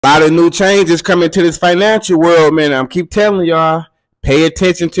A lot of new changes coming to this financial world, man. I'm keep telling y'all, pay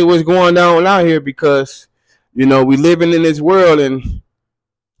attention to what's going on out here because we living in this world and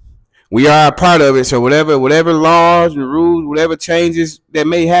we are a part of it. So whatever laws and rules, whatever changes that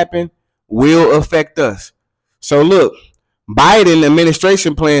may happen will affect us. So look, Biden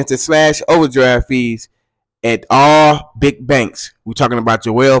administration plans to slash overdraft fees at all big banks. We're talking about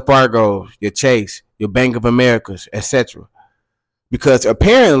your Wells Fargo, your Chase, your Bank of Americas, etc. Because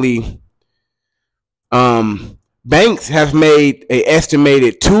apparently, banks have made an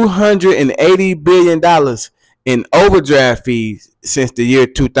estimated $280 billion in overdraft fees since the year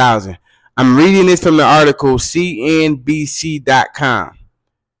 2000. I'm reading this from the article CNBC.com.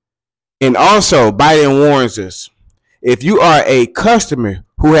 And also, Biden warns us, if you are a customer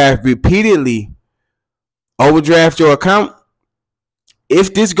who has repeatedly overdraft your account,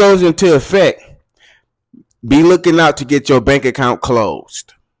 if this goes into effect, be looking out to get your bank account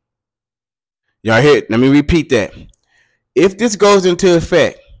closed. Y'all hear it? Let me repeat that. If this goes into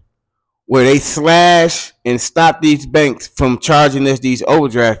effect, where they slash and stop these banks from charging us these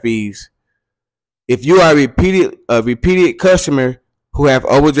overdraft fees, if you are a repeated customer who have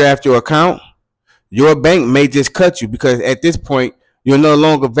overdraft your account, your bank may just cut you because at this point, you're no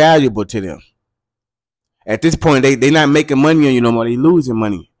longer valuable to them. At this point, they're not making money on you no more. They're losing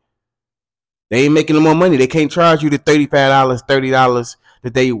money. They ain't making no more money. They can't charge you the $35, $30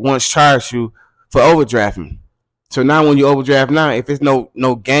 that they once charged you for overdrafting. So now when you overdraft now, if it's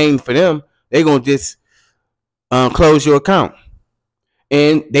no gain for them, they're going to just close your account.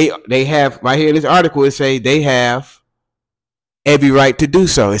 And they have, right here in this article, it say they have every right to do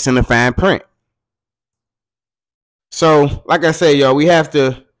so. It's in the fine print. So, like I say, y'all, we have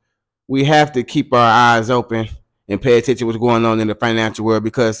to keep our eyes open and pay attention to what's going on in the financial world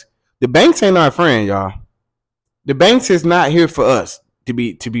because the banks ain't our friend, y'all. The banks is not here for us, to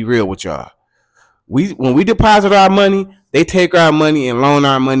be real with y'all. When we deposit our money, they take our money and loan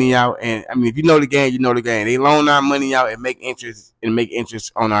our money out. And I mean, if you know the game, you know the game. They loan our money out and make interest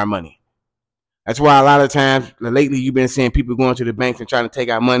on our money. That's why a lot of times lately you've been seeing people going to the banks and trying to take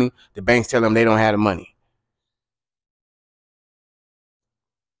out money. The banks tell them they don't have the money.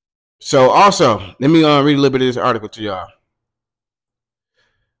 So also, let me read a little bit of this article to y'all.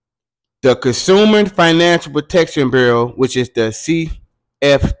 The Consumer Financial Protection Bureau, which is the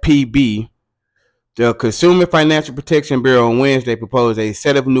CFPB, the Consumer Financial Protection Bureau on Wednesday proposed a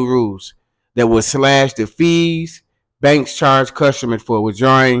set of new rules that will slash the fees banks charge customers for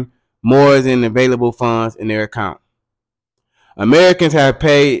withdrawing more than available funds in their account. Americans have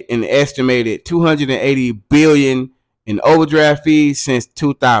paid an estimated $280 billion in overdraft fees since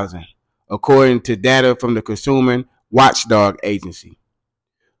 2000, according to data from the Consumer Watchdog Agency.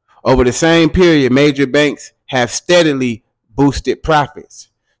 Over the same period, major banks have steadily boosted profits.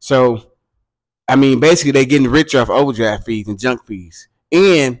 So, I mean, basically, they're getting rich off overdraft fees and junk fees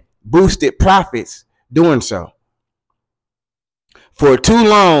and boosted profits doing so. For too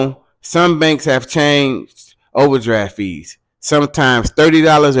long, some banks have changed overdraft fees, sometimes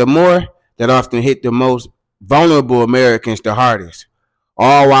 $30 or more, that often hit the most vulnerable Americans the hardest,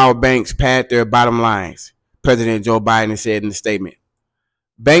 all while banks pad their bottom lines, President Joe Biden said in the statement.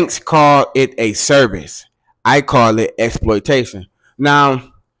 Banks call it a service. I call it exploitation.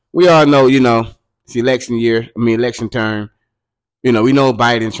 Now, we all know, it's election year, election term. We know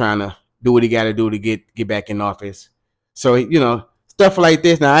Biden trying to do what he got to do to get back in office. So, stuff like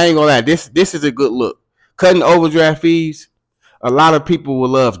this. Now, I ain't gonna lie, this is a good look. Cutting overdraft fees, a lot of people will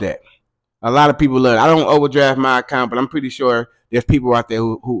love that. A lot of people love it. I don't overdraft my account, but I'm pretty sure there's people out there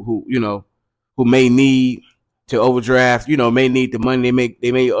who may need to overdraft, may need the money.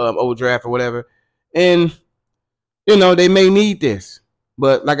 They may overdraft or whatever. And, they may need this.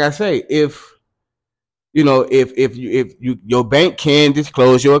 But like I say, if your bank can just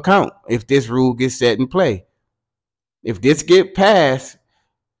close your account if this rule gets set in play. If this get passed,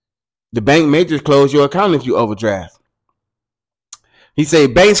 the bank may just close your account if you overdraft. He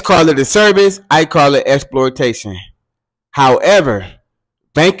said banks call it a service, I call it exploitation. However,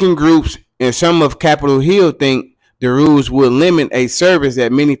 banking groups and some of Capitol Hill think the rules will limit a service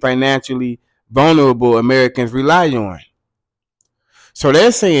that many financially vulnerable Americans rely on. So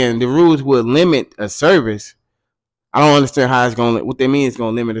they're saying the rules will limit a service. I don't understand how it's going to, what they mean is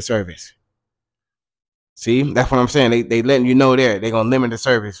going to limit a service. See, that's what I'm saying. They letting you know they're going to limit the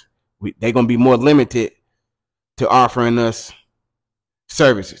service. They're going to be more limited to offering us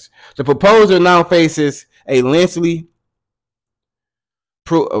services. The proposal now faces a lengthy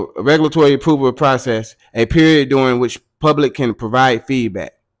regulatory approval process, a period during which public can provide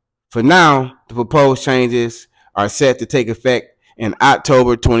feedback. For now, the proposed changes are set to take effect in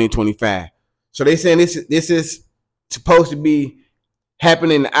October 2025. So they saying this is supposed to be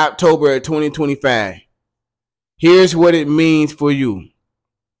happening in October of 2025. Here's what it means for you.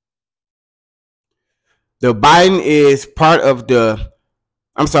 The move is part of the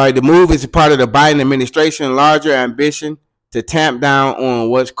Biden administration's larger ambition to tamp down on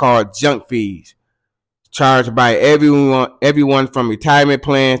what's called junk fees, charged by everyone from retirement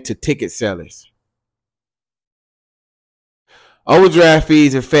plans to ticket sellers. Overdraft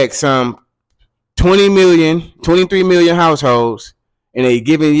fees affect some 23 million households in a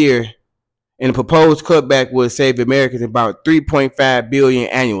given year, and the proposed cutback would save Americans about $3.5 billion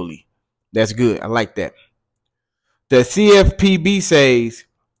annually. That's good. I like that. The CFPB says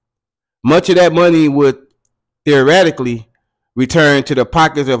much of that money would theoretically return to the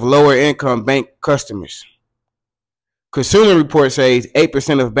pockets of lower income bank customers. Consumer Report says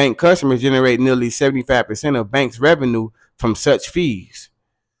 8% of bank customers generate nearly 75% of banks' revenue from such fees.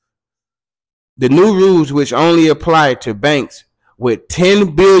 The new rules, which only apply to banks with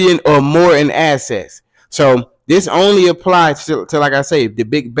 $10 billion or more in assets. So this only applies to, like I say, the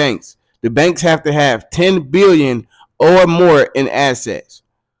big banks. The banks have to have $10 billion or more in assets.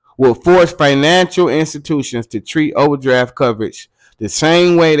 Will force financial institutions to treat overdraft coverage the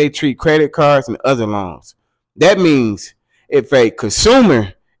same way they treat credit cards and other loans. That means if a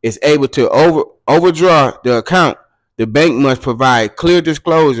consumer is able to overdraw the account, the bank must provide clear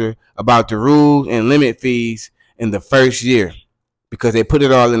disclosure about the rules and limit fees in the first year, because they put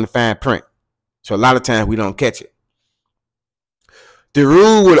it all in the fine print. So a lot of times we don't catch it. The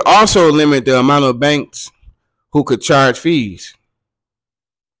rule would also limit the amount of banks who could charge fees.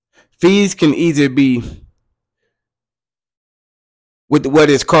 Fees can either be with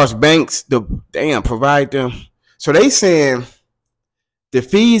what it costs banks to provide them. So they saying the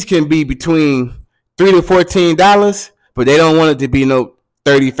fees can be between $3 to $14, but they don't want it to be no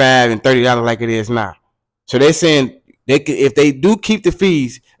 $35 and $30 like it is now. So they're saying if they do keep the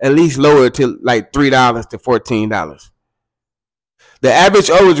fees, at least lower it to like $3 to $14. The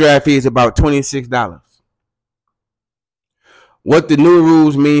average overdraft fee is about $26. What the new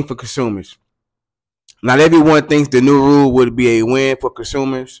rules mean for consumers. Not everyone thinks the new rule would be a win for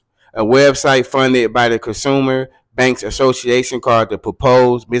consumers. A website funded by the Consumer Banks Association called The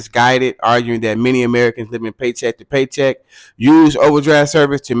Proposed Misguided, arguing that many Americans living paycheck to paycheck use overdraft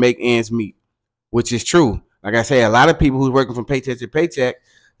service to make ends meet, which is true. Like I say, a lot of people who's working from paycheck to paycheck,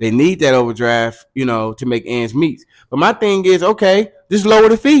 they need that overdraft, to make ends meet. But my thing is, okay, just lower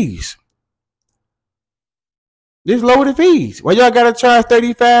the fees. Just lower the fees. Why y'all gotta charge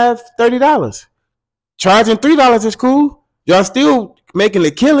 $35, $30? Charging $3 is cool. Y'all still making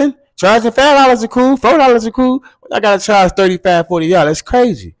a killing. Charging $5 is cool. $4 is cool. I gotta charge $35, $40. That's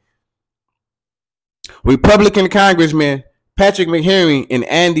crazy. Republican Congressman Patrick McHenry and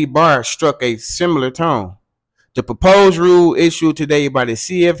Andy Barr struck a similar tone. The proposed rule issued today by the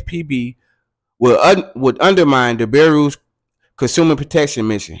CFPB would undermine the Bureau's consumer protection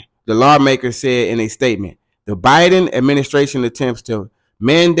mission, the lawmaker said in a statement. The Biden administration attempts to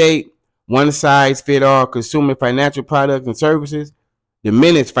mandate one-size-fits-all consumer financial products and services,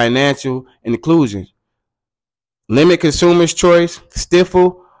 diminish financial inclusion, limit consumers' choice,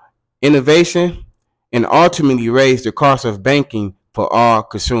 stifle innovation, and ultimately raise the cost of banking for all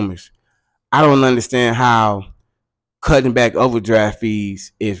consumers. I don't understand how cutting back overdraft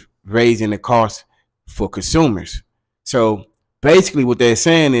fees is raising the cost for consumers. So basically what they're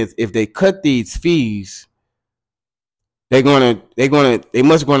saying is if they cut these fees, they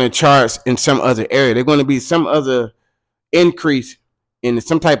must going to charge in some other area. They're going to be some other increase in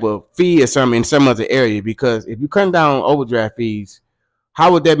some type of fee or something in some other area, because if you cut down overdraft fees,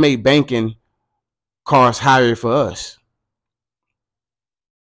 how would that make banking costs higher for us?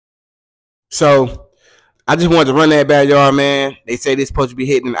 So I just wanted to run that by y'all, man. They say this is supposed to be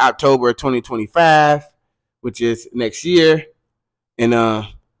hitting in October of 2025, which is next year. And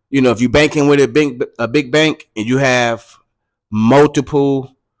if you're banking with a big bank and you have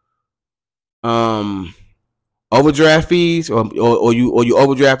multiple overdraft fees, or you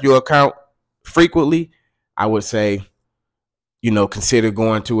overdraft your account frequently, I would say, consider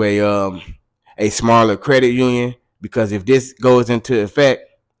going to a smaller credit union, because if this goes into effect,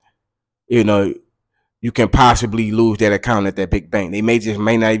 you can possibly lose that account at that big bank. They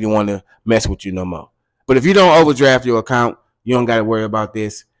may not even want to mess with you no more. But if you don't overdraft your account, you don't got to worry about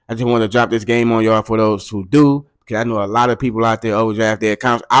this. I just want to drop this game on y'all for those who do, because I know a lot of people out there overdraft their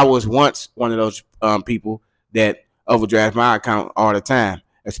accounts. I was once one of those people that overdraft my account all the time,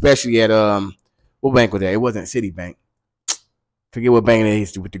 especially at what bank was that? It wasn't Citibank. Forget what bank it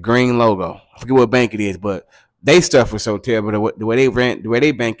is with the green logo. I forget what bank it is, but they stuff was so terrible. The way they rent, the way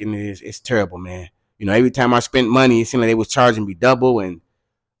they banking is terrible, man. Every time I spent money, it seemed like they was charging me double, and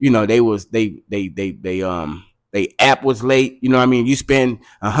they app was late. You know what I mean? You spend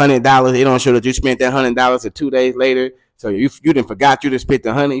 $100, it don't show that you spent that $100 or 2 days later. So you didn't forgot you to spend the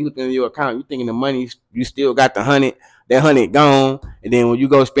 100. You look in your account, you thinking the money you still got the 100. That 100 gone, and then when you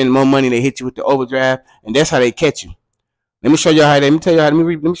go spend more money, they hit you with the overdraft, and that's how they catch you. Let me show you how they. Let me tell you how. Let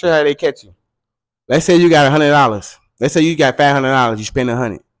me show you how they catch you. Let's say you got $100. Let's say you got $500. You spend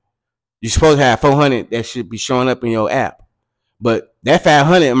 100. You're supposed to have 400 that should be showing up in your app, but that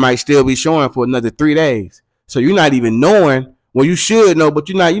 500 might still be showing for another 3 days. So you're not even knowing. Well, you should know, but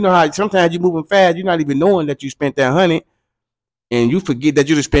you're not. You know how sometimes you're moving fast. You're not even knowing that you spent that 100, and you forget that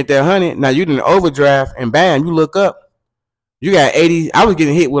you just spent that 100. Now you didn't overdraft, and bam, you look up. You got 80. I was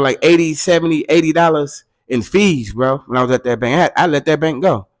getting hit with like 80, 70, $80 in fees, bro. When I was at that bank, I let that bank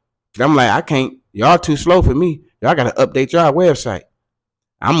go. I'm like, I can't. Y'all too slow for me. Y'all got to update y'all website.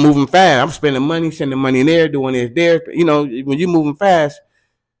 I'm moving fast. I'm spending money, sending money in there, doing this there. When you're moving fast,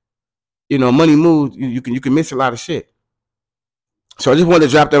 money moves. You can miss a lot of shit. So I just wanted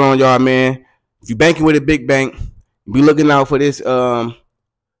to drop that on y'all, man. If you're banking with a big bank, be looking out for this. For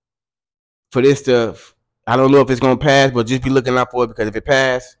this stuff. I don't know if it's gonna pass, but just be looking out for it, because if it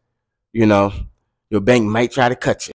passes, your bank might try to cut you.